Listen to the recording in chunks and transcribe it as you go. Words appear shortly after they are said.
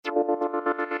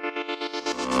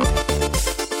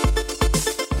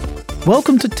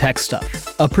Welcome to Tech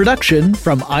Stuff, a production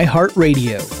from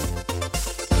iHeartRadio.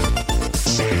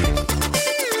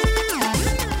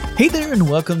 Hey there and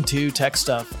welcome to Tech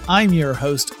Stuff. I'm your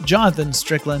host, Jonathan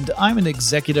Strickland. I'm an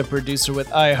executive producer with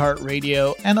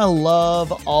iHeartRadio and I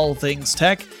love all things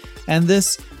tech. And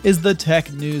this is the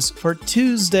tech news for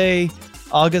Tuesday,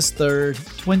 August 3rd,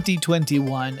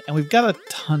 2021. And we've got a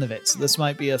ton of it, so this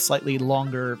might be a slightly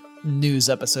longer news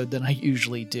episode than I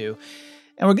usually do.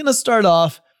 And we're going to start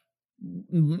off.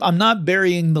 I'm not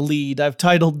burying the lead. I've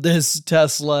titled this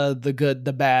Tesla, the Good,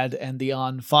 the Bad, and the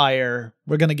On Fire.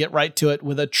 We're going to get right to it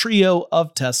with a trio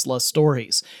of Tesla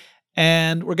stories.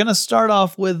 And we're going to start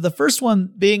off with the first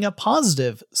one being a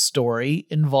positive story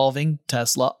involving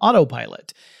Tesla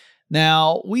Autopilot.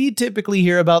 Now, we typically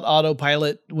hear about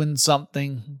Autopilot when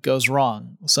something goes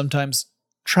wrong, sometimes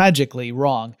tragically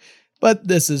wrong, but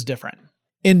this is different.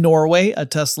 In Norway, a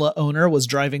Tesla owner was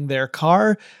driving their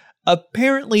car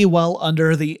apparently while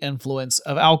under the influence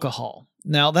of alcohol.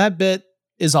 Now, that bit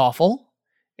is awful.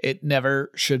 It never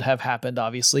should have happened,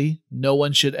 obviously. No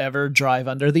one should ever drive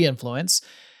under the influence.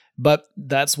 But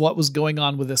that's what was going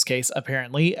on with this case,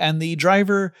 apparently. And the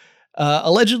driver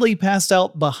allegedly passed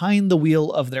out behind the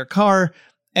wheel of their car.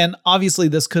 And obviously,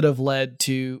 this could have led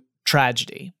to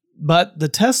tragedy. But the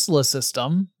Tesla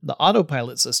system, the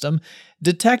autopilot system,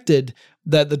 detected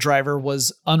that the driver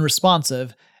was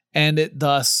unresponsive, and it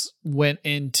thus went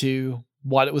into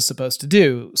what it was supposed to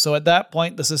do. So at that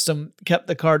point, the system kept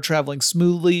the car traveling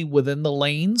smoothly within the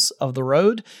lanes of the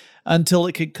road until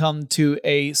it could come to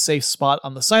a safe spot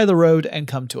on the side of the road and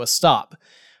come to a stop.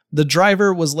 The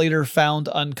driver was later found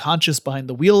unconscious behind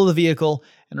the wheel of the vehicle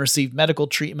and received medical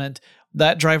treatment.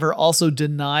 That driver also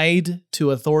denied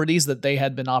to authorities that they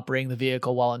had been operating the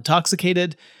vehicle while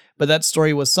intoxicated, but that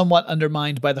story was somewhat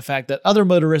undermined by the fact that other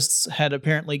motorists had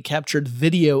apparently captured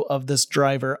video of this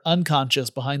driver unconscious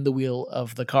behind the wheel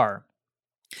of the car.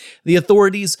 The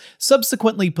authorities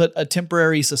subsequently put a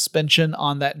temporary suspension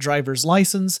on that driver's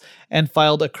license and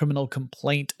filed a criminal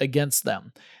complaint against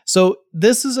them. So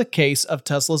this is a case of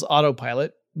Tesla's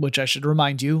Autopilot, which I should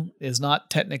remind you is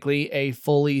not technically a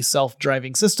fully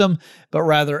self-driving system, but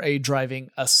rather a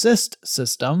driving assist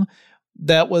system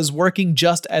that was working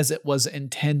just as it was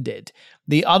intended.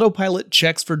 The autopilot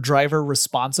checks for driver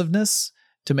responsiveness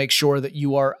to make sure that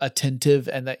you are attentive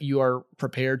and that you are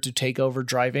prepared to take over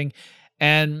driving.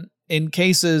 And in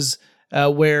cases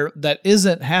where that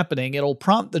isn't happening, it'll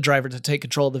prompt the driver to take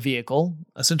control of the vehicle,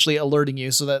 essentially alerting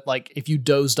you so that, like, if you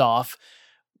dozed off,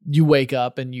 you wake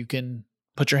up and you can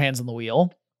put your hands on the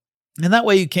wheel. And that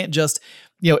way you can't just,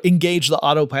 engage the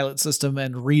autopilot system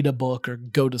and read a book or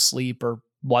go to sleep or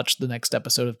watch the next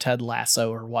episode of Ted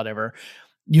Lasso or whatever.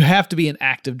 You have to be an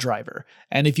active driver.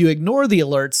 And if you ignore the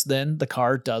alerts, then the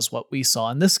car does what we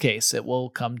saw in this case. It will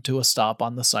come to a stop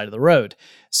on the side of the road.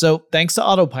 So thanks to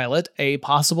Autopilot, a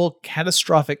possible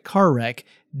catastrophic car wreck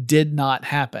did not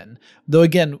happen. Though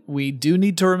again, we do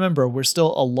need to remember we're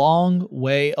still a long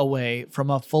way away from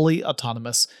a fully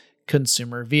autonomous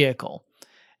consumer vehicle.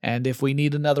 And if we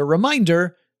need another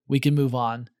reminder, we can move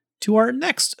on to our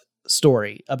next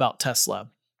story about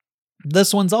Tesla.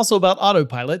 This one's also about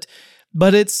Autopilot,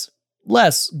 but it's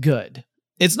less good.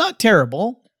 It's not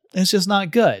terrible, it's just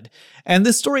not good. And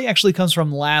this story actually comes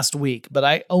from last week, but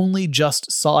I only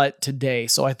just saw it today,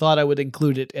 so I thought I would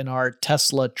include it in our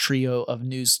Tesla trio of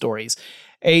news stories.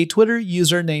 A Twitter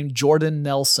user named Jordan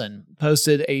Nelson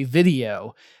posted a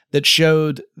video that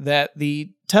showed that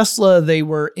the Tesla they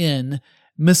were in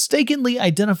mistakenly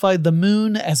identified the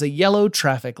moon as a yellow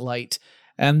traffic light,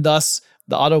 and thus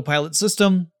the autopilot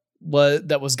system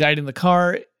that was guiding the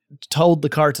car told the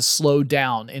car to slow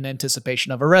down in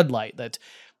anticipation of a red light, that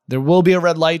there will be a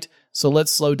red light, so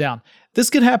let's slow down. This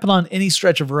could happen on any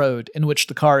stretch of road in which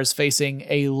the car is facing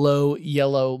a low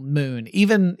yellow moon,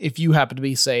 even if you happen to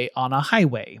be, say, on a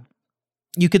highway.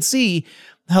 You could see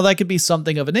how that could be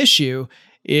something of an issue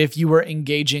if you were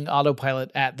engaging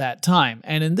autopilot at that time.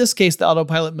 And in this case, the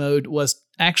autopilot mode was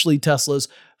actually Tesla's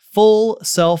full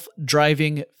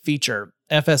self-driving feature,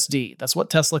 FSD. That's what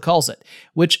Tesla calls it,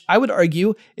 which I would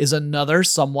argue is another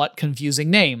somewhat confusing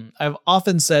name. I've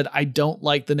often said I don't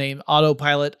like the name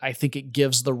autopilot. I think it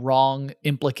gives the wrong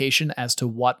implication as to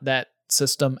what that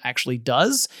system actually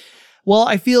does. Well,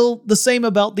 I feel the same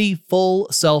about the full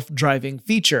self-driving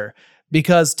feature,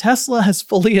 because Tesla has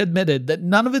fully admitted that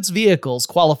none of its vehicles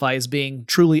qualify as being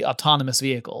truly autonomous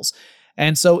vehicles.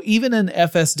 And so even in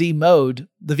FSD mode,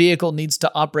 the vehicle needs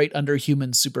to operate under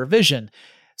human supervision.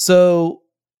 So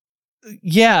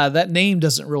yeah, that name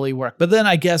doesn't really work. But then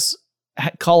I guess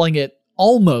calling it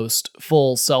almost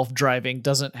full self-driving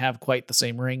doesn't have quite the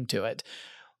same ring to it.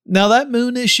 Now, that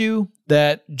moon issue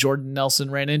that Jordan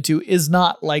Nelson ran into is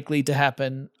not likely to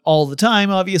happen all the time.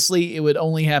 Obviously, it would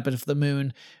only happen if the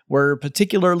moon were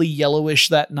particularly yellowish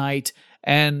that night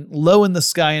and low in the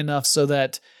sky enough so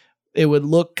that it would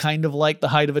look kind of like the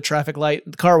height of a traffic light.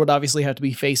 The car would obviously have to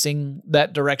be facing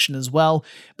that direction as well.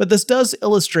 But this does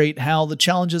illustrate how the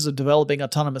challenges of developing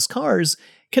autonomous cars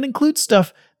can include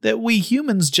stuff that we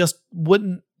humans just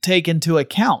wouldn't take into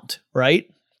account, right?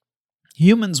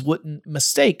 Humans wouldn't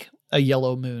mistake a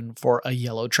yellow moon for a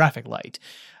yellow traffic light.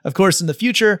 Of course, in the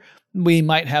future, we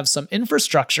might have some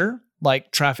infrastructure,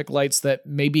 like traffic lights that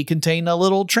maybe contain a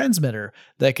little transmitter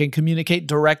that can communicate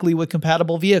directly with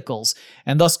compatible vehicles,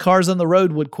 and thus cars on the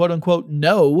road would quote-unquote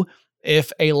know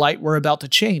if a light were about to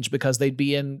change because they'd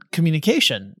be in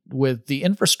communication with the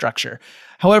infrastructure.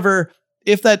 However,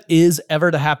 if that is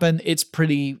ever to happen, it's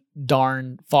pretty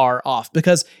darn far off.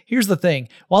 Because here's the thing,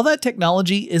 while that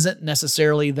technology isn't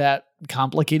necessarily that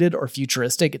complicated or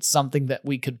futuristic, it's something that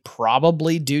we could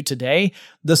probably do today,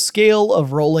 the scale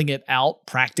of rolling it out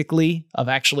practically, of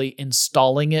actually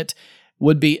installing it,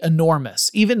 would be enormous,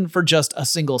 even for just a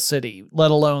single city, let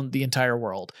alone the entire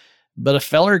world. But a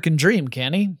feller can dream,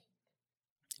 can he?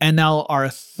 And now our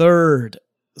third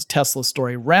Tesla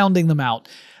story, rounding them out.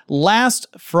 Last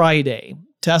Friday,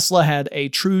 Tesla had a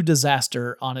true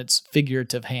disaster on its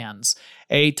figurative hands.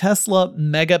 A Tesla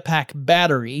Megapack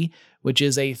battery, which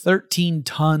is a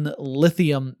 13-ton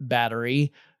lithium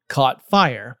battery, caught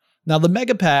fire. Now, the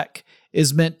Megapack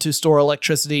is meant to store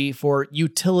electricity for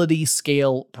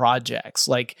utility-scale projects.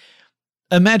 Like,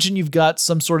 imagine you've got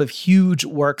some sort of huge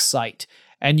work site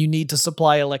and you need to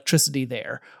supply electricity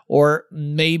there. Or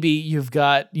maybe you've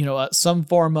got, some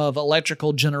form of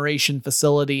electrical generation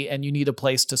facility and you need a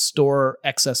place to store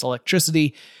excess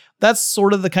electricity. That's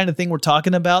sort of the kind of thing we're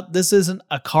talking about. This isn't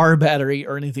a car battery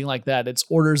or anything like that. It's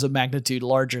orders of magnitude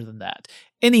larger than that.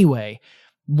 Anyway,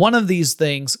 one of these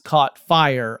things caught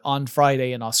fire on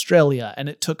Friday in Australia, and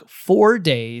it took 4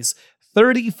 days,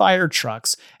 30 fire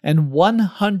trucks, and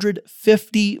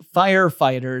 150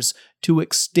 firefighters to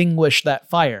extinguish that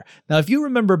fire. Now, if you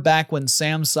remember back when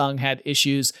Samsung had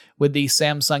issues with the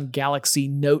Samsung Galaxy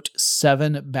Note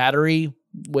 7 battery,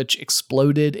 which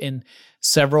exploded in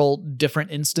several different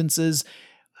instances,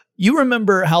 you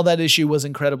remember how that issue was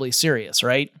incredibly serious,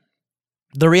 right?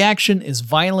 The reaction is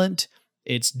violent.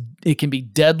 It can be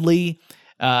deadly.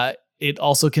 It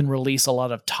also can release a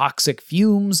lot of toxic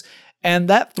fumes. And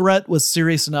that threat was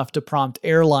serious enough to prompt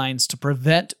airlines to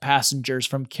prevent passengers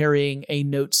from carrying a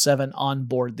Note 7 on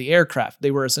board the aircraft. They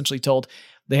were essentially told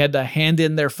they had to hand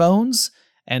in their phones,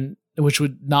 and which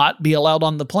would not be allowed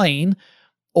on the plane,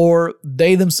 or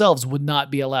they themselves would not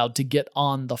be allowed to get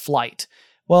on the flight.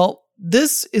 Well,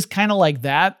 this is kind of like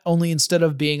that, only instead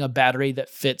of being a battery that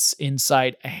fits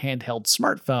inside a handheld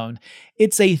smartphone,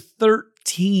 it's a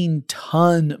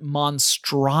 13-ton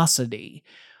monstrosity.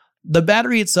 The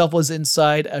battery itself was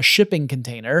inside a shipping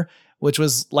container, which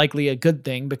was likely a good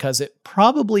thing because it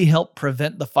probably helped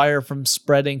prevent the fire from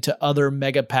spreading to other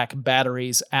Megapack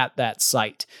batteries at that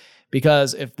site.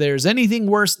 Because if there's anything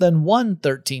worse than one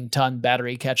 13-ton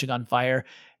battery catching on fire,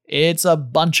 it's a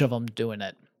bunch of them doing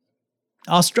it.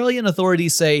 Australian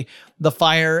authorities say the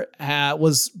fire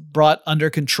was brought under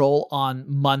control on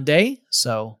Monday,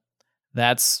 so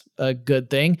that's a good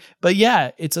thing. But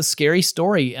yeah, it's a scary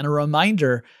story and a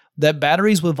reminder that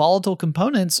batteries with volatile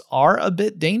components are a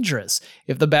bit dangerous.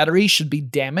 If the battery should be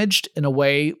damaged in a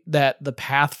way that the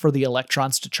path for the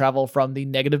electrons to travel from the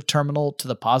negative terminal to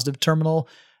the positive terminal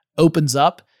opens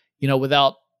up,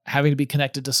 without having to be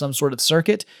connected to some sort of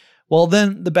circuit, well,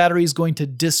 then the battery is going to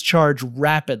discharge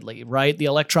rapidly, right? The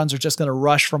electrons are just going to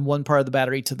rush from one part of the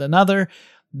battery to another.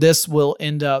 This will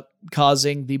end up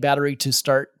causing the battery to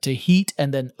start to heat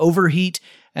and then overheat,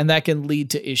 and that can lead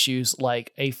to issues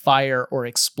like a fire or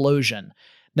explosion.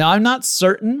 Now, I'm not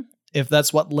certain if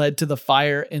that's what led to the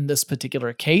fire in this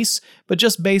particular case, but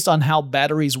just based on how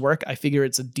batteries work, I figure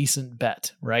it's a decent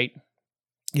bet, right?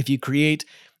 If you create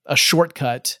a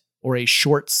shortcut or a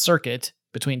short circuit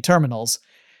between terminals,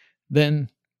 then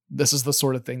this is the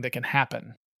sort of thing that can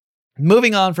happen.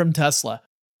 Moving on from Tesla,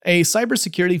 a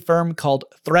cybersecurity firm called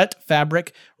Threat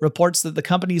Fabric reports that the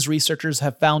company's researchers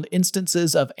have found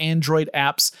instances of Android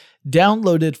apps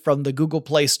downloaded from the Google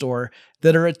Play Store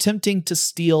that are attempting to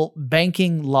steal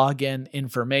banking login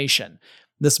information.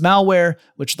 This malware,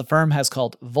 which the firm has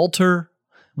called Vultr,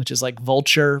 which is like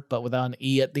vulture, but without an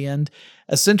E at the end,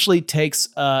 essentially takes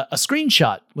a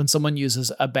screenshot when someone uses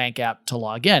a bank app to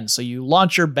log in. So you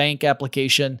launch your bank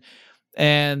application,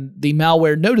 and the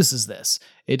malware notices this.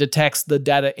 It detects the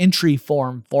data entry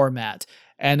form format,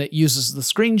 and it uses the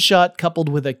screenshot coupled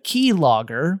with a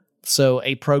keylogger, so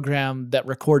a program that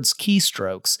records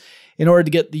keystrokes in order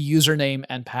to get the username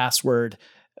and password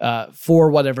for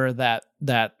whatever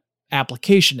that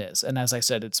application is. And as I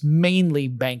said, it's mainly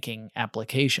banking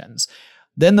applications.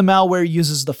 Then the malware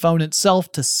uses the phone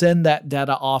itself to send that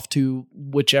data off to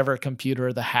whichever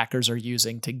computer the hackers are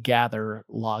using to gather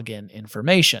login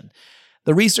information.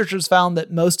 The researchers found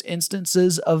that most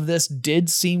instances of this did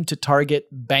seem to target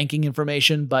banking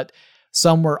information, but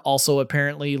some were also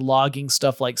apparently logging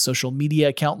stuff like social media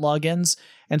account logins.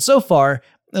 And so far,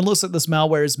 it looks like this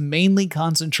malware is mainly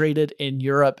concentrated in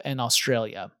Europe and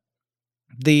Australia.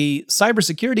 The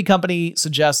cybersecurity company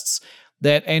suggests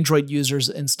that Android users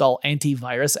install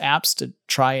antivirus apps to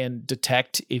try and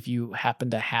detect if you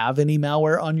happen to have any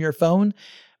malware on your phone,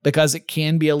 because it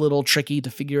can be a little tricky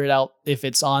to figure it out if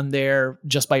it's on there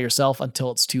just by yourself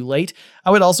until it's too late.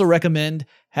 I would also recommend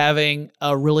having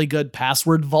a really good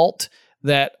password vault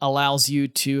that allows you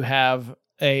to have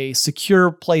a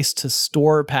secure place to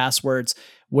store passwords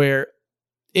where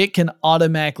it can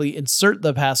automatically insert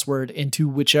the password into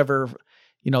whichever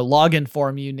login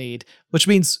form you need, which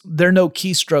means there are no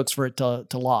keystrokes for it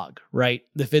to log, right?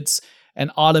 If it's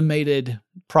an automated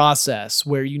process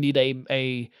where you need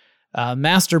a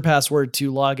master password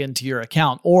to log into your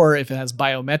account, or if it has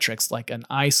biometrics like an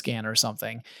eye scan or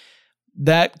something,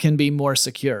 that can be more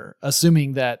secure,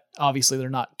 assuming that obviously they're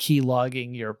not key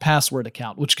logging your password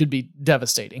account, which could be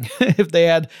devastating. If they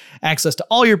had access to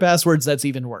all your passwords, that's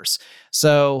even worse.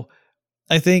 So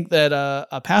I think that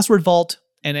a password vault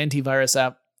and antivirus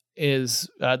app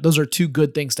those are two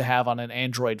good things to have on an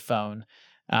Android phone.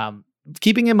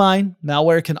 Keeping in mind,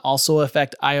 malware can also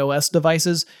affect iOS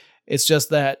devices. It's just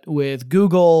that with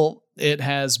Google, it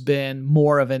has been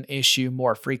more of an issue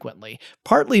more frequently,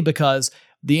 partly because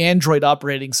the Android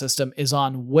operating system is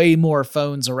on way more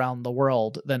phones around the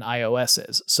world than iOS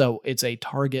is, so it's a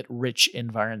target-rich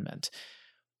environment.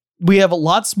 We have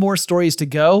lots more stories to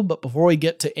go, but before we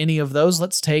get to any of those,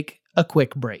 let's take a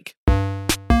quick break.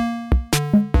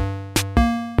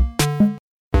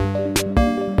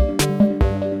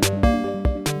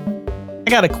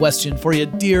 I got a question for you,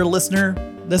 dear listener.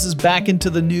 This is Back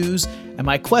Into the News, and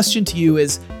my question to you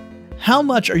is, how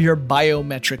much are your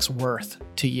biometrics worth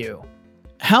to you?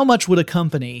 How much would a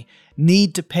company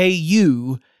need to pay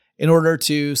you in order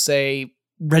to, say,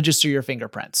 register your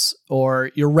fingerprints or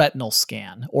your retinal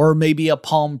scan or maybe a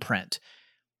palm print?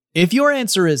 If your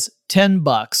answer is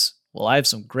 $10, well, I have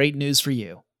some great news for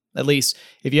you. At least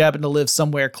if you happen to live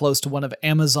somewhere close to one of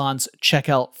Amazon's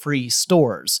checkout-free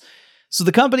stores. So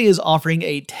the company is offering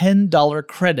a $10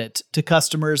 credit to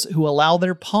customers who allow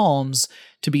their palms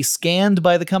to be scanned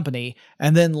by the company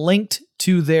and then linked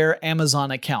to their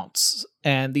Amazon accounts.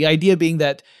 And the idea being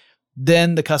that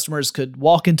then the customers could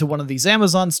walk into one of these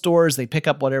Amazon stores, they pick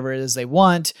up whatever it is they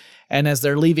want, and as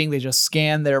they're leaving, they just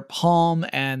scan their palm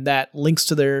and that links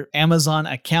to their Amazon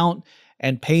account,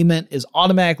 and payment is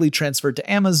automatically transferred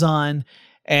to Amazon.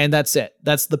 And that's it.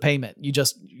 That's the payment. You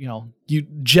just, you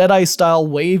Jedi style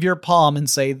wave your palm and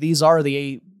say, these are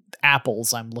the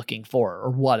apples I'm looking for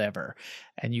or whatever.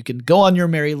 And you can go on your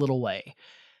merry little way.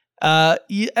 As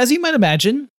you might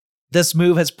imagine, this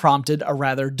move has prompted a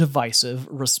rather divisive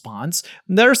response.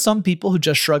 There are some people who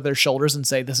just shrug their shoulders and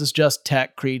say this is just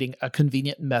tech creating a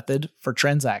convenient method for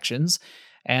transactions.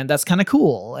 And that's kind of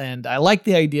cool. And I like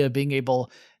the idea of being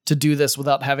able to do this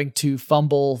without having to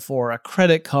fumble for a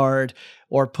credit card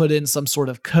or put in some sort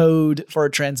of code for a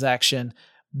transaction.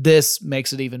 This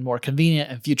makes it even more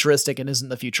convenient and futuristic, and isn't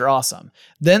the future awesome?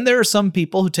 Then there are some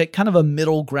people who take kind of a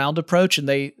middle ground approach and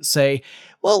they say,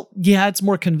 well, yeah, it's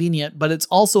more convenient, but it's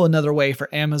also another way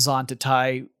for Amazon to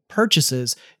tie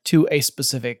purchases to a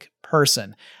specific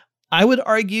person. I would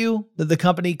argue that the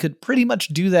company could pretty much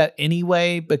do that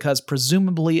anyway, because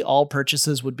presumably all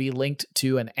purchases would be linked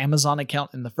to an Amazon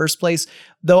account in the first place,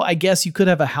 though I guess you could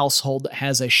have a household that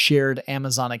has a shared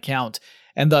Amazon account,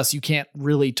 and thus you can't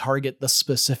really target the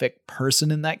specific person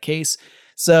in that case.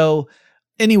 So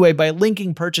anyway, by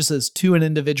linking purchases to an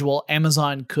individual,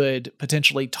 Amazon could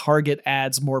potentially target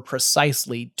ads more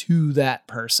precisely to that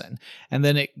person, and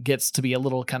then it gets to be a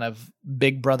little kind of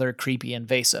Big Brother creepy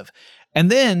invasive. And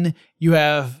then you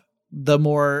have the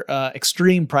more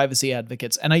extreme privacy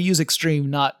advocates, and I use extreme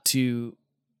not to,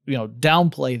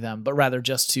 downplay them, but rather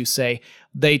just to say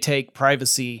they take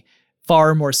privacy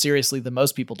far more seriously than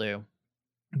most people do.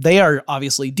 They are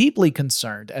obviously deeply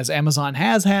concerned, as Amazon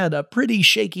has had a pretty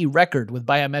shaky record with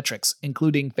biometrics,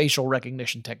 including facial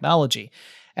recognition technology,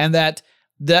 and that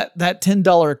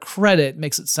 $10 credit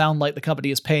makes it sound like the company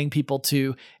is paying people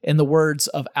to, in the words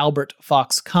of Albert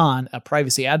Fox Khan, a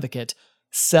privacy advocate,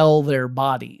 sell their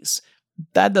bodies.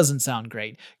 That doesn't sound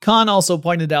great. Khan also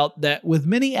pointed out that with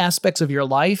many aspects of your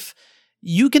life,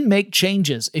 you can make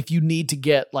changes if you need to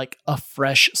get like a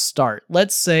fresh start.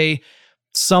 Let's say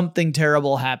something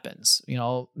terrible happens.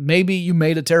 Maybe you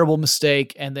made a terrible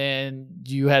mistake and then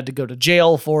you had to go to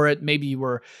jail for it. Maybe you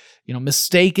were,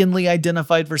 mistakenly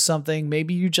identified for something.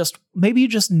 Maybe you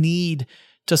just need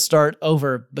to start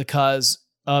over because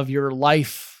of your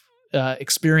life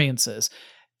experiences.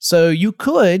 So you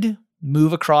could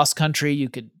move across country. You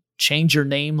could change your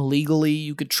name legally.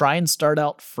 You could try and start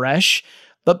out fresh,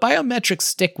 but biometrics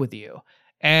stick with you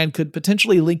and could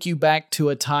potentially link you back to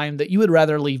a time that you would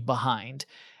rather leave behind.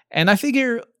 And I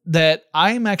figure that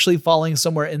I'm actually falling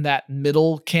somewhere in that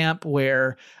middle camp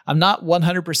where I'm not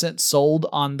 100% sold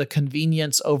on the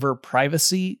convenience over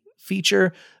privacy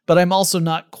feature, but I'm also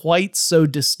not quite so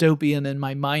dystopian in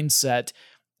my mindset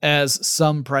as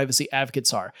some privacy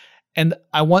advocates are. And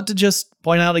I want to just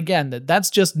point out again that that's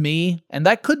just me, and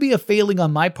that could be a failing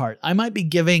on my part. I might be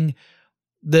giving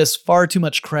this far too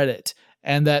much credit,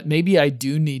 and that maybe I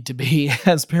do need to be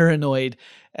as paranoid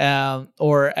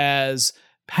or as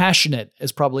passionate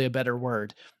is probably a better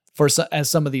word as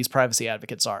some of these privacy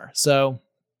advocates are. So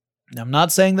I'm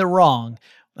not saying they're wrong.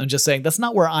 I'm just saying that's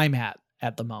not where I'm at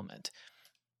the moment.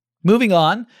 Moving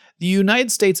on, the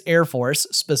United States Air Force,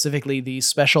 specifically the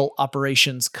Special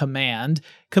Operations Command,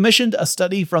 commissioned a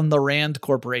study from the RAND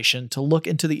Corporation to look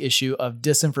into the issue of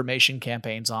disinformation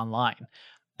campaigns online.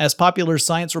 As Popular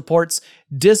Science reports,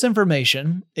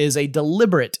 disinformation is a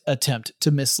deliberate attempt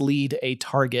to mislead a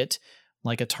target,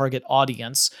 like a target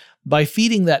audience, by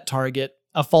feeding that target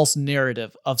a false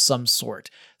narrative of some sort.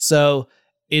 So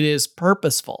it is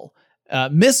purposeful.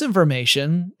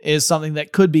 Misinformation is something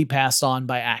that could be passed on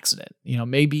by accident.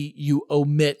 Maybe you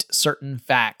omit certain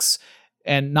facts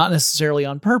and not necessarily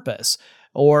on purpose.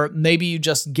 Or maybe you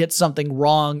just get something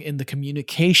wrong in the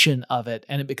communication of it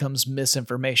and it becomes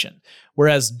misinformation.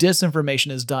 Whereas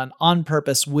disinformation is done on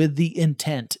purpose with the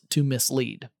intent to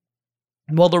mislead.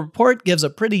 Well, the report gives a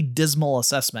pretty dismal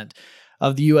assessment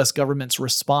of the US government's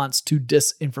response to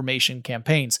disinformation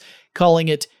campaigns, calling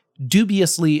it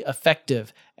dubiously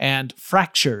effective and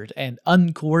fractured and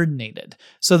uncoordinated.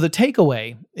 So the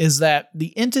takeaway is that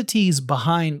the entities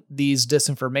behind these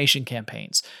disinformation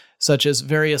campaigns, such as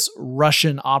various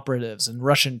Russian operatives and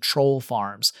Russian troll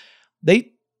farms,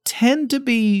 they tend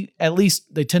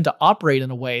to operate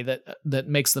in a way that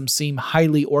makes them seem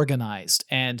highly organized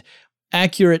and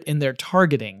accurate in their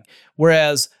targeting,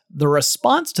 whereas the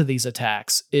response to these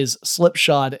attacks is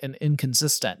slipshod and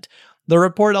inconsistent. The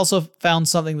report also found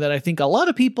something that I think a lot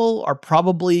of people are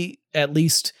probably at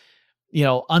least,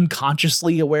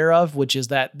 unconsciously aware of, which is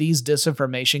that these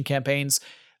disinformation campaigns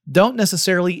don't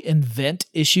necessarily invent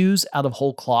issues out of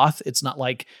whole cloth. It's not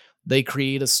like they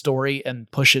create a story and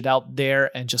push it out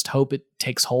there and just hope it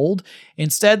takes hold.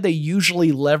 Instead, they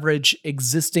usually leverage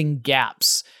existing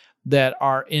gaps that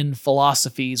are in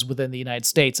philosophies within the United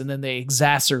States, and then they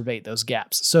exacerbate those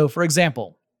gaps. So, for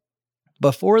example,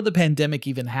 before the pandemic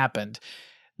even happened,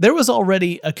 there was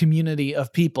already a community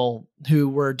of people who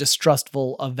were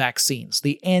distrustful of vaccines,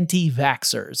 the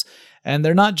anti-vaxxers. And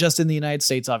they're not just in the United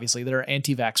States, obviously. There are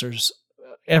anti-vaxxers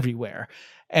everywhere.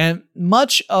 And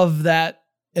much of that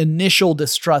initial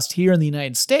distrust here in the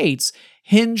United States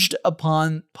hinged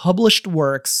upon published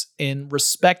works in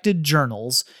respected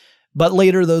journals, but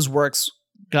later those works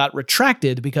got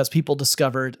retracted because people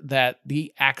discovered that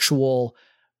the actual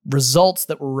results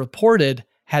that were reported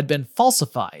had been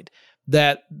falsified,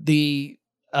 that the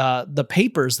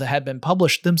papers that had been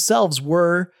published themselves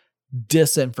were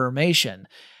disinformation.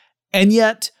 And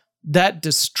yet that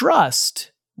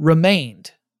distrust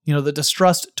remained. The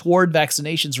distrust toward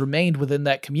vaccinations remained within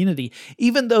that community,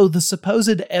 even though the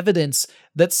supposed evidence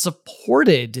that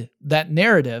supported that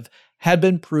narrative had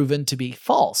been proven to be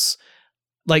false.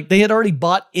 Like, they had already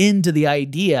bought into the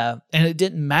idea, and it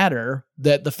didn't matter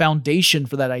that the foundation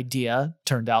for that idea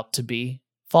turned out to be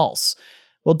false.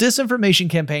 Well, disinformation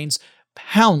campaigns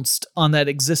pounced on that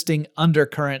existing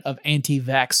undercurrent of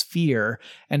anti-vax fear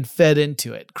and fed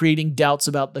into it, creating doubts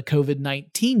about the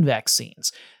COVID-19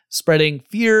 vaccines, spreading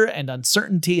fear and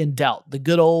uncertainty and doubt, the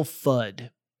good old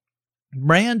FUD.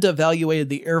 RAND evaluated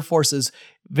the Air Force's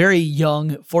very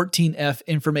young 14F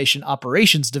Information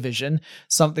Operations Division,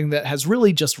 something that has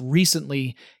really just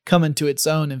recently come into its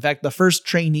own. In fact, the first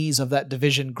trainees of that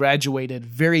division graduated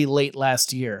very late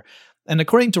last year. And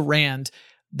according to RAND,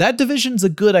 that division's a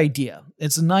good idea.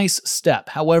 It's a nice step.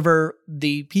 However,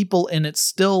 the people in it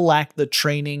still lack the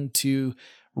training to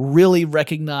really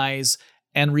recognize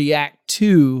and react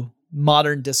to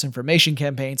modern disinformation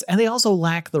campaigns, and they also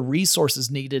lack the resources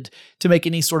needed to make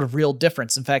any sort of real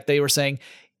difference. In fact, they were saying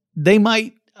they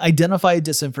might identify a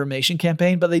disinformation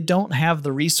campaign, but they don't have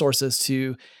the resources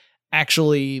to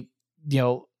actually,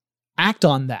 act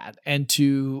on that and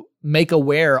to make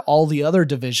aware all the other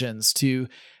divisions to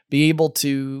be able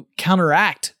to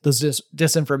counteract those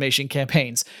disinformation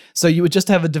campaigns. So you would just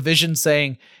have a division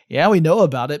saying, yeah, we know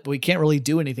about it, but we can't really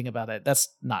do anything about it. That's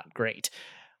not great.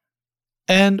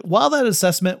 And while that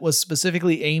assessment was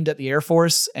specifically aimed at the Air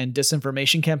Force and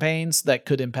disinformation campaigns that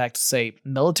could impact, say,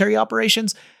 military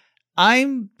operations,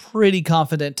 I'm pretty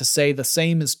confident to say the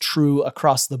same is true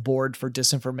across the board for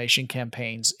disinformation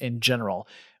campaigns in general.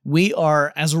 We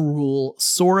are, as a rule,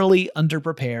 sorely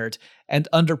underprepared and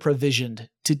underprovisioned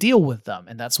to deal with them.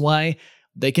 And that's why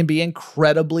they can be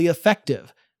incredibly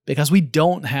effective, because we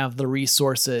don't have the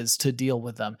resources to deal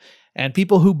with them. And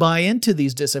people who buy into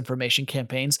these disinformation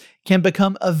campaigns can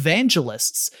become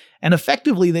evangelists, and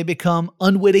effectively they become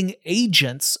unwitting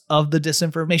agents of the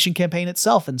disinformation campaign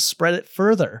itself and spread it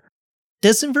further.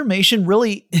 Disinformation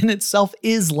really in itself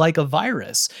is like a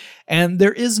virus, and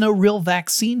there is no real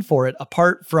vaccine for it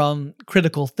apart from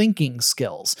critical thinking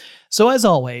skills. So as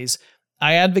always,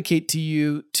 I advocate to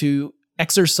you to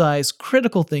exercise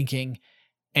critical thinking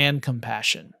and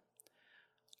compassion.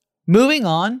 Moving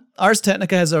on, Ars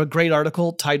Technica has a great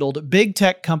article titled "Big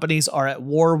Tech Companies Are at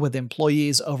War with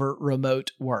Employees Over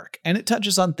Remote Work," and it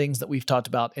touches on things that we've talked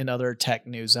about in other tech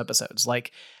news episodes,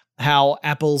 like how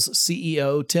Apple's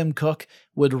CEO, Tim Cook,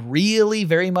 would really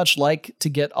very much like to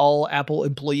get all Apple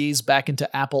employees back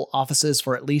into Apple offices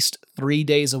for at least 3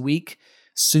 days a week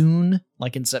soon,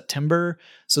 like in September,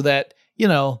 so that,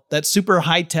 that super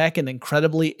high-tech and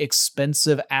incredibly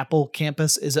expensive Apple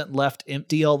campus isn't left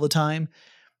empty all the time.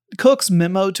 Cook's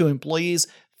memo to employees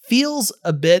feels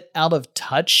a bit out of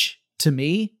touch to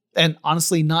me, and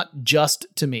honestly, not just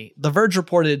to me. The Verge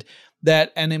reported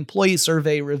that an employee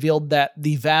survey revealed that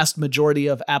the vast majority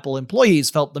of Apple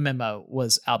employees felt the memo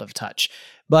was out of touch.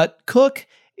 But Cook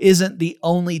isn't the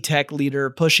only tech leader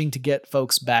pushing to get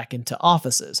folks back into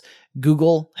offices.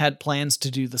 Google had plans to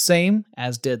do the same,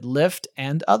 as did Lyft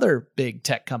and other big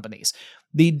tech companies.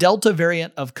 The Delta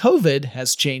variant of COVID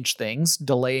has changed things,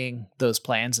 delaying those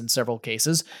plans in several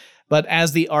cases. But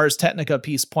as the Ars Technica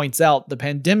piece points out, the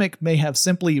pandemic may have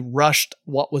simply rushed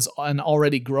what was an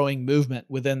already growing movement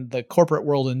within the corporate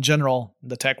world in general,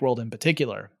 the tech world in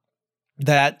particular,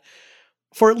 that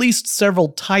for at least several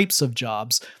types of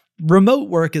jobs, remote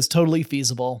work is totally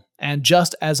feasible and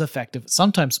just as effective,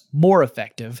 sometimes more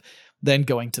effective, than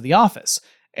going to the office.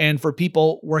 And for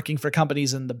people working for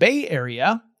companies in the Bay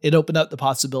Area, it opened up the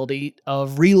possibility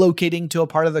of relocating to a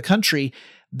part of the country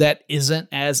that isn't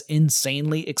as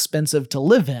insanely expensive to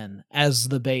live in as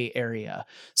the Bay Area.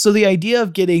 So the idea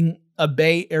of getting a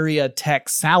Bay Area tech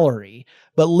salary,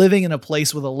 but living in a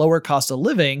place with a lower cost of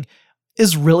living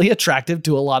is really attractive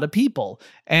to a lot of people.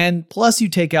 And plus you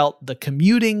take out the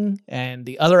commuting and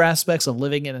the other aspects of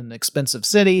living in an expensive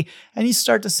city, and you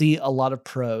start to see a lot of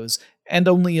pros and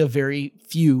only a very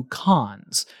few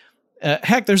cons.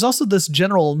 Heck, there's also this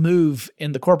general move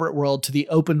in the corporate world to the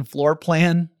open floor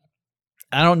plan.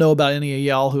 I don't know about any of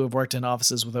y'all who have worked in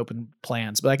offices with open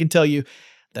plans, but I can tell you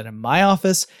that in my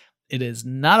office, it is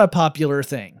not a popular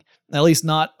thing, at least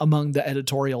not among the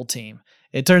editorial team.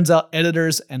 It turns out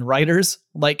editors and writers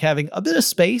like having a bit of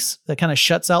space that kind of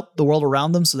shuts out the world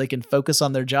around them so they can focus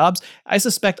on their jobs. I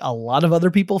suspect a lot of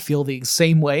other people feel the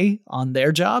same way on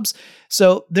their jobs.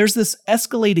 So there's this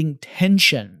escalating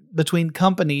tension between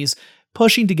companies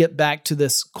pushing to get back to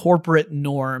this corporate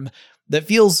norm that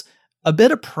feels a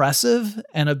bit oppressive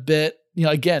and a bit,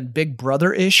 again, Big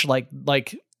Brother-ish,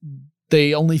 like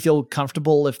they only feel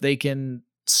comfortable if they can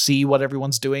see what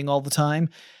everyone's doing all the time.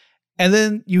 And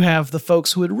then you have the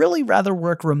folks who would really rather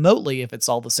work remotely if it's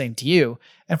all the same to you.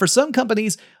 And for some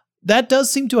companies, that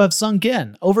does seem to have sunk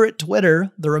in. Over at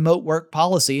Twitter, the remote work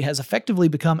policy has effectively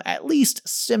become at least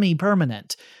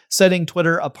semi-permanent, setting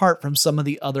Twitter apart from some of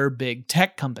the other big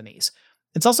tech companies.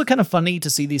 It's also kind of funny to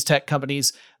see these tech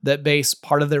companies that base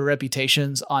part of their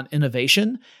reputations on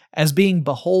innovation as being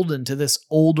beholden to this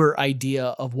older idea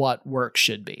of what work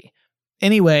should be.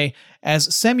 Anyway,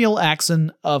 as Samuel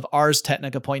Axon of Ars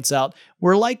Technica points out,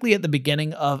 we're likely at the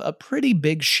beginning of a pretty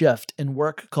big shift in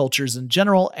work cultures in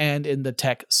general and in the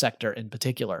tech sector in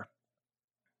particular.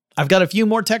 I've got a few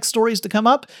more tech stories to come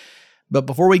up, but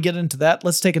before we get into that,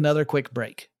 let's take another quick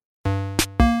break.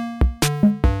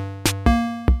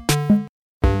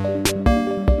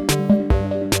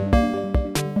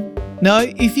 Now,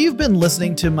 if you've been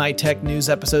listening to my tech news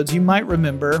episodes, you might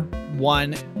remember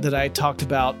one that I talked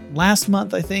about last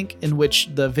month, I think, in which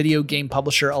the video game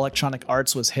publisher Electronic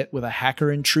Arts was hit with a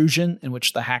hacker intrusion, in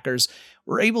which the hackers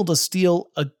were able to steal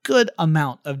a good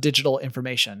amount of digital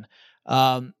information.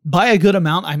 By a good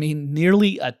amount, I mean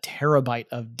nearly a terabyte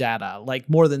of data, like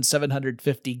more than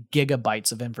 750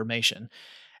 gigabytes of information.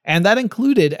 And that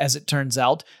included, as it turns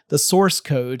out, the source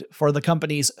code for the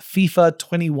company's FIFA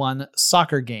 21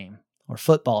 soccer game, or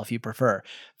football if you prefer.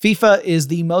 FIFA is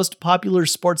the most popular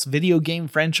sports video game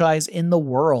franchise in the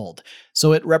world,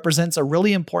 so it represents a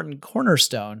really important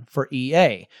cornerstone for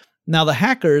EA. Now, the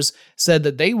hackers said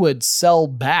that they would sell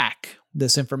back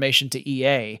this information to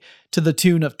EA to the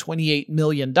tune of $28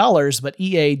 million, but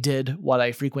EA did what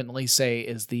I frequently say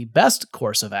is the best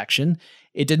course of action.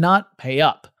 It did not pay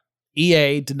up.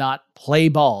 EA did not play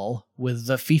ball with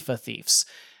the FIFA thieves.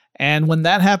 And when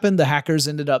that happened, the hackers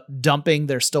ended up dumping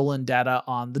their stolen data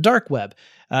on the dark web.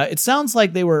 It sounds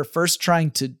like they were first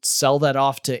trying to sell that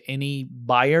off to any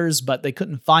buyers, but they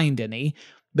couldn't find any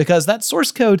because that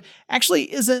source code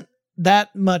actually isn't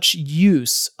that much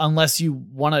use unless you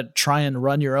want to try and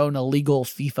run your own illegal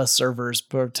FIFA servers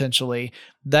potentially.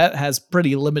 That has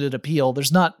pretty limited appeal.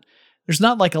 There's not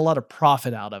like a lot of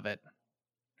profit out of it.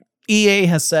 EA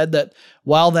has said that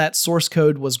while that source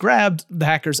code was grabbed, the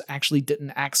hackers actually didn't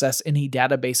access any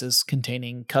databases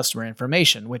containing customer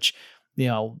information, which,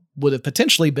 would have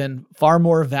potentially been far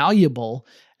more valuable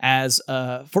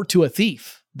to a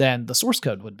thief than the source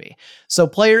code would be. So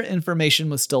player information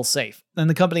was still safe. And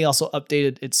the company also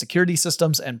updated its security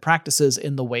systems and practices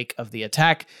in the wake of the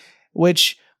attack,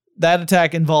 which that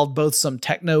attack involved both some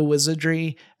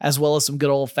techno-wizardry as well as some good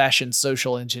old-fashioned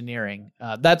social engineering.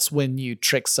 That's when you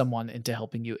trick someone into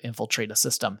helping you infiltrate a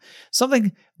system.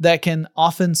 Something that can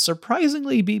often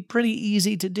surprisingly be pretty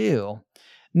easy to do.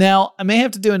 Now, I may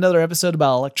have to do another episode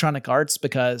about Electronic Arts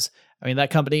because,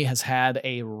 that company has had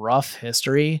a rough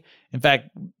history. In fact,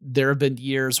 there have been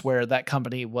years where that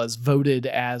company was voted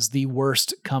as the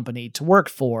worst company to work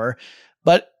for.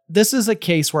 But this is a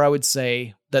case where I would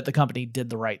say that the company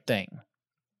did the right thing.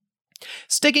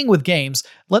 Sticking with games,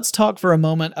 let's talk for a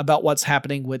moment about what's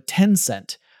happening with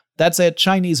Tencent. That's a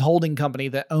Chinese holding company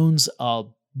that owns a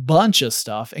bunch of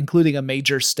stuff, including a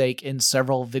major stake in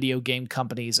several video game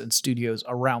companies and studios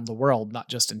around the world, not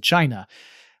just in China.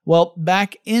 Well,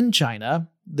 back in China,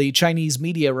 the Chinese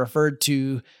media referred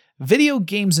to video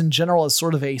games in general as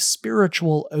sort of a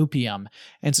spiritual opium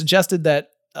and suggested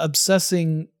that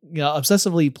obsessively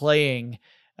playing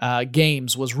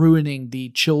games was ruining the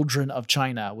children of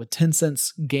China, with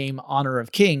Tencent's game Honor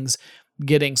of Kings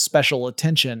getting special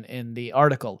attention in the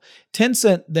article.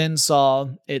 Tencent then saw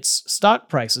its stock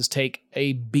prices take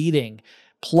a beating,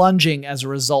 plunging as a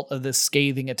result of this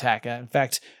scathing attack. In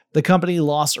fact, the company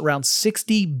lost around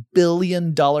 $60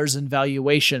 billion in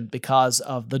valuation because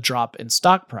of the drop in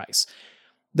stock price.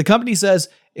 The company says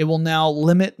it will now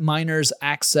limit minors'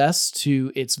 access to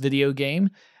its video game,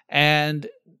 and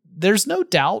there's no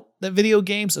doubt that video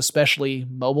games, especially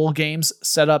mobile games,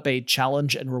 set up a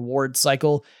challenge and reward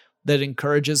cycle that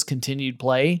encourages continued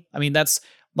play. That's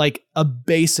like a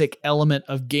basic element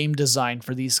of game design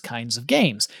for these kinds of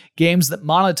games. Games that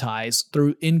monetize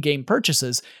through in-game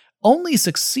purchases only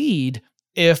succeed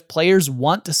if players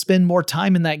want to spend more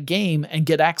time in that game and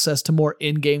get access to more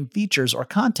in-game features or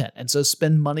content, and so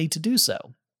spend money to do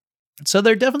so. So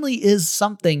there definitely is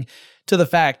something to the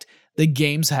fact that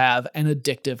games have an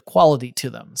addictive quality to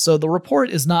them. So the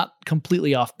report is not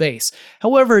completely off base.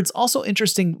 However, it's also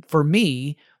interesting for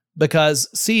me because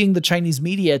seeing the Chinese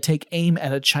media take aim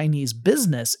at a Chinese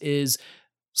business is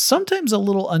sometimes a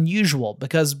little unusual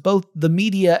because both the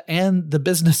media and the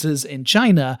businesses in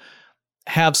China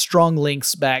have strong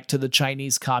links back to the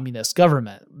Chinese Communist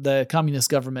government. The Communist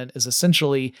government is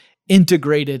essentially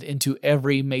integrated into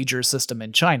every major system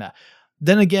in China.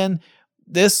 Then again,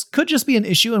 this could just be an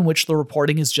issue in which the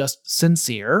reporting is just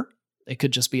sincere. It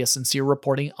could just be a sincere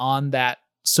reporting on that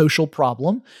social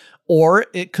problem. Or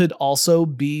it could also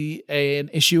be an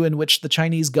issue in which the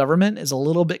Chinese government is a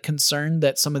little bit concerned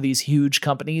that some of these huge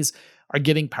companies are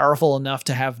getting powerful enough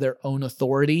to have their own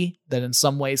authority that in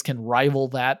some ways can rival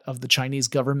that of the Chinese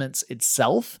government's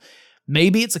itself.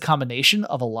 Maybe it's a combination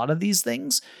of a lot of these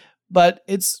things, but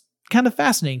it's kind of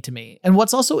fascinating to me. And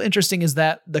what's also interesting is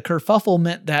that the kerfuffle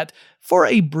meant that for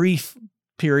a brief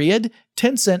period,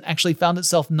 Tencent actually found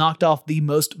itself knocked off the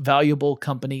most valuable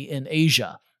company in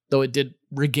Asia, though it did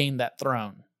regain that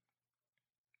throne.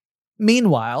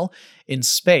 Meanwhile, in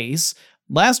space,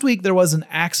 last week there was an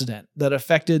accident that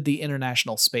affected the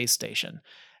International Space Station.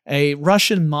 A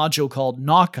Russian module called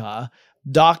Nauka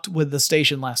docked with the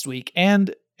station last week,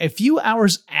 and a few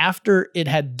hours after it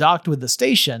had docked with the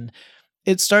station,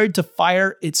 it started to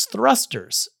fire its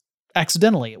thrusters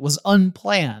accidentally. It was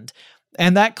unplanned,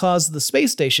 and that caused the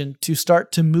space station to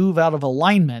start to move out of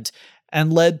alignment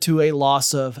and led to a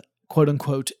loss of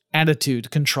quote-unquote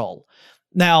attitude control.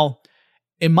 Now,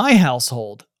 in my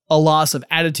household, a loss of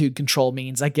attitude control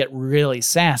means I get really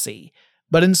sassy.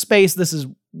 But in space, this is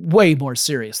way more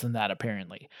serious than that,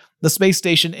 apparently. The space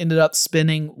station ended up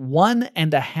spinning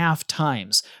 1.5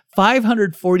 times,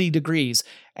 540 degrees,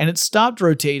 and it stopped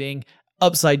rotating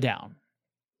upside down.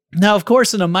 Now, of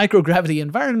course, in a microgravity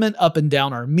environment, up and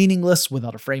down are meaningless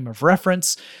without a frame of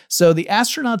reference, so the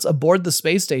astronauts aboard the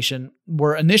space station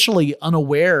were initially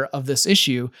unaware of this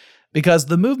issue because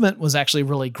the movement was actually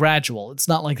really gradual. It's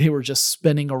not like they were just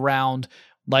spinning around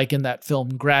like in that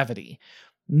film Gravity.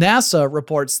 NASA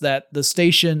reports that the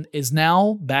station is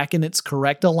now back in its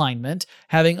correct alignment,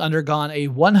 having undergone a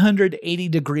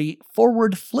 180-degree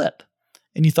forward flip.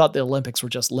 And you thought the Olympics were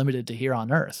just limited to here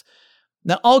on Earth.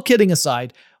 Now, all kidding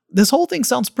aside, this whole thing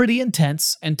sounds pretty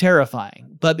intense and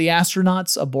terrifying, but the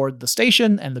astronauts aboard the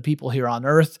station and the people here on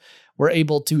Earth were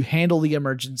able to handle the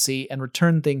emergency and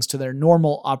return things to their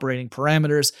normal operating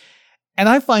parameters. And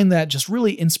I find that just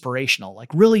really inspirational, like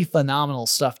really phenomenal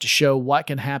stuff to show what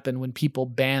can happen when people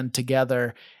band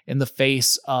together in the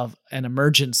face of an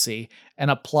emergency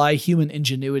and apply human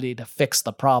ingenuity to fix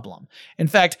the problem. In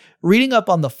fact, reading up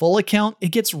on the full account, it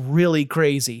gets really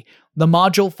crazy. The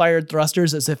module fired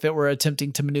thrusters as if it were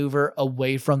attempting to maneuver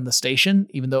away from the station,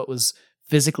 even though it was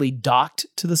physically docked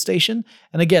to the station.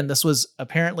 And again, this was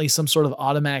apparently some sort of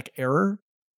automatic error.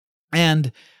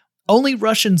 And only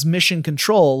Russians' mission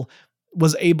control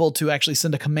was able to actually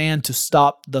send a command to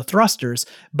stop the thrusters,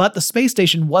 but the space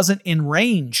station wasn't in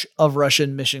range of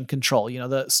Russian mission control. You know,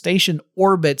 the station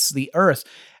orbits the Earth,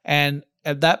 and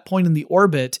at that point in the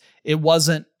orbit, it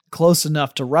wasn't close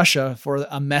enough to Russia for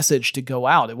a message to go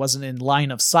out. It wasn't in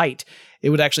line of sight. It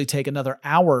would actually take another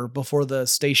hour before the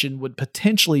station would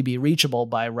potentially be reachable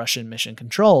by Russian mission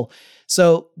control.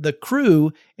 So the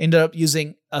crew ended up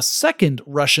using a second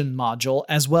Russian module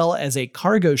as well as a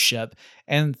cargo ship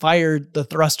and fired the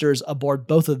thrusters aboard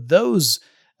both of those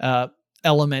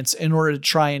elements in order to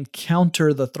try and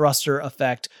counter the thruster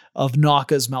effect of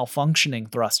Nauka's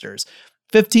malfunctioning thrusters.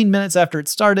 15 minutes after it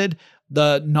started,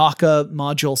 the Nauka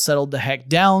module settled the heck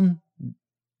down.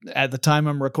 At the time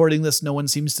I'm recording this, no one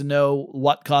seems to know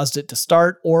what caused it to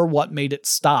start or what made it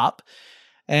stop.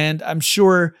 And I'm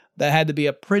sure that had to be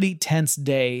a pretty tense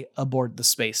day aboard the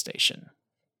space station.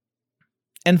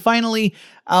 And finally,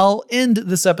 I'll end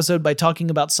this episode by talking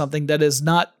about something that is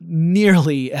not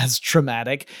nearly as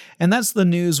traumatic, and that's the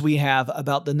news we have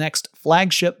about the next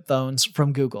flagship phones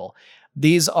from Google.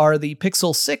 These are the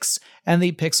Pixel 6 and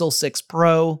the Pixel 6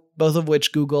 Pro, both of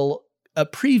which Google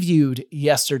previewed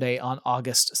yesterday on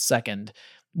August 2nd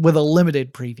with a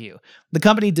limited preview. The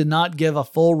company did not give a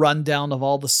full rundown of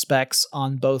all the specs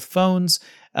on both phones.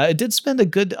 It did spend a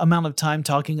good amount of time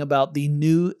talking about the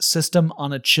new system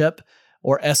on a chip,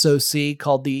 or SoC,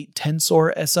 called the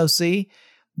Tensor SoC.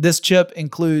 This chip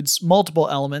includes multiple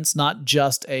elements, not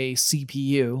just a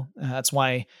CPU. That's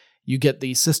why you get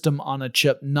the system on a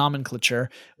chip nomenclature,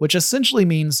 which essentially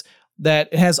means that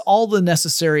it has all the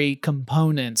necessary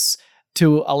components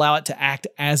to allow it to act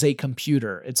as a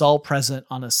computer. It's all present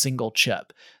on a single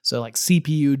chip. So like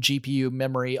CPU, GPU,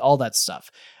 memory, all that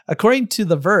stuff. According to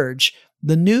The Verge,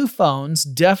 the new phones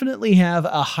definitely have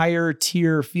a higher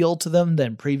tier feel to them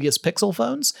than previous Pixel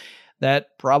phones.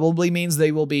 That probably means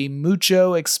they will be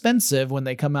mucho expensive when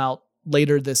they come out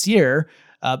later this year,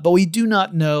 but we do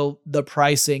not know the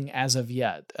pricing as of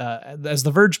yet. As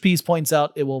the Verge piece points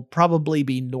out, it will probably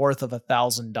be north of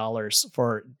 $1,000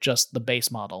 for just the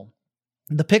base model.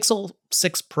 The Pixel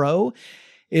 6 Pro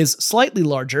is slightly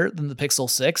larger than the Pixel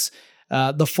 6.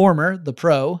 The former, the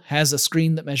Pro, has a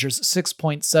screen that measures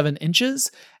 6.7 inches,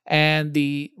 and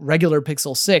the regular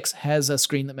Pixel 6 has a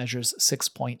screen that measures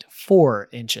 6.4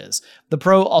 inches. The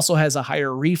Pro also has a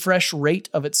higher refresh rate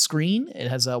of its screen. It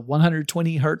has a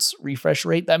 120 hertz refresh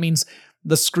rate. That means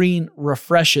the screen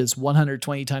refreshes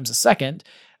 120 times a second.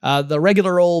 The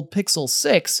regular old Pixel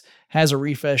 6 has a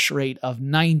refresh rate of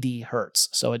 90 hertz,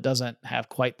 so it doesn't have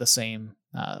quite the same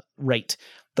rate.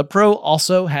 The Pro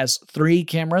also has 3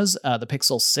 cameras. The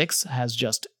Pixel 6 has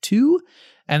just 2,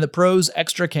 and the Pro's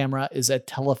extra camera is a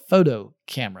telephoto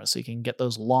camera, so you can get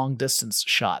those long-distance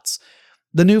shots.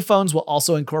 The new phones will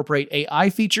also incorporate AI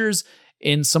features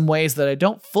in some ways that I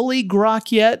don't fully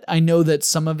grok yet. I know that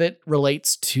some of it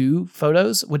relates to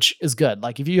photos, which is good.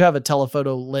 Like if you have a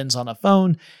telephoto lens on a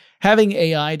phone, having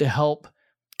AI to help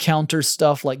counter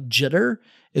stuff like jitter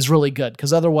is really good,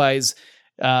 because otherwise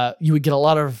you would get a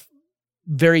lot of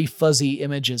very fuzzy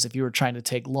images if you were trying to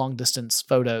take long distance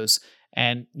photos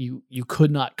and you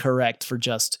could not correct for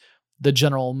just the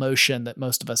general motion that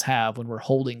most of us have when we're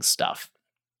holding stuff.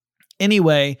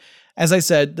 Anyway, As I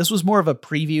said, this was more of a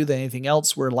preview than anything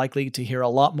else. We're likely to hear a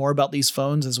lot more about these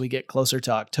phones as we get closer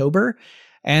to October.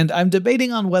 And I'm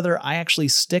debating on whether I actually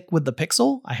stick with the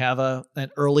Pixel. I have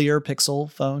an earlier Pixel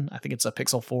phone. I think it's a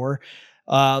Pixel 4.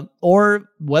 Or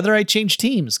whether I change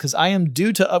teams, because I am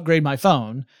due to upgrade my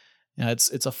phone.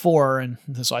 It's a 4, and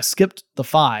so I skipped the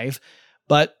 5.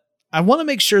 But I want to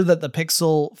make sure that the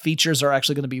Pixel features are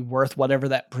actually going to be worth whatever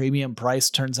that premium price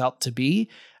turns out to be.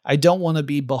 I don't want to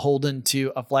be beholden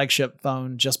to a flagship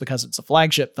phone just because it's a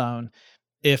flagship phone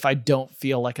if I don't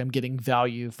feel like I'm getting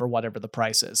value for whatever the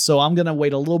price is. So I'm going to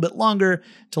wait a little bit longer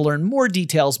to learn more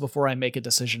details before I make a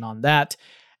decision on that.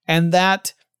 And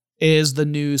that is the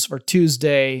news for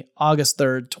Tuesday, August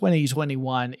 3rd,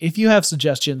 2021. If you have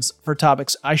suggestions for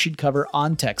topics I should cover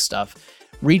on Tech Stuff,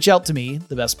 reach out to me.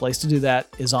 The best place to do that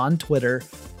is on Twitter,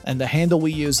 and the handle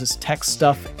we use is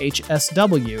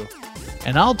TechStuffHSW.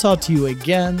 And I'll talk to you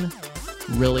again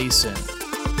really soon.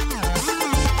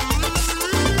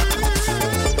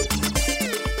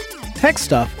 Tech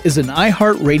Stuff is an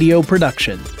iHeartRadio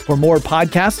production. For more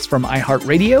podcasts from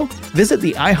iHeartRadio, visit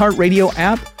the iHeartRadio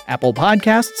app, Apple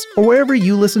Podcasts, or wherever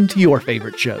you listen to your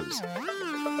favorite shows.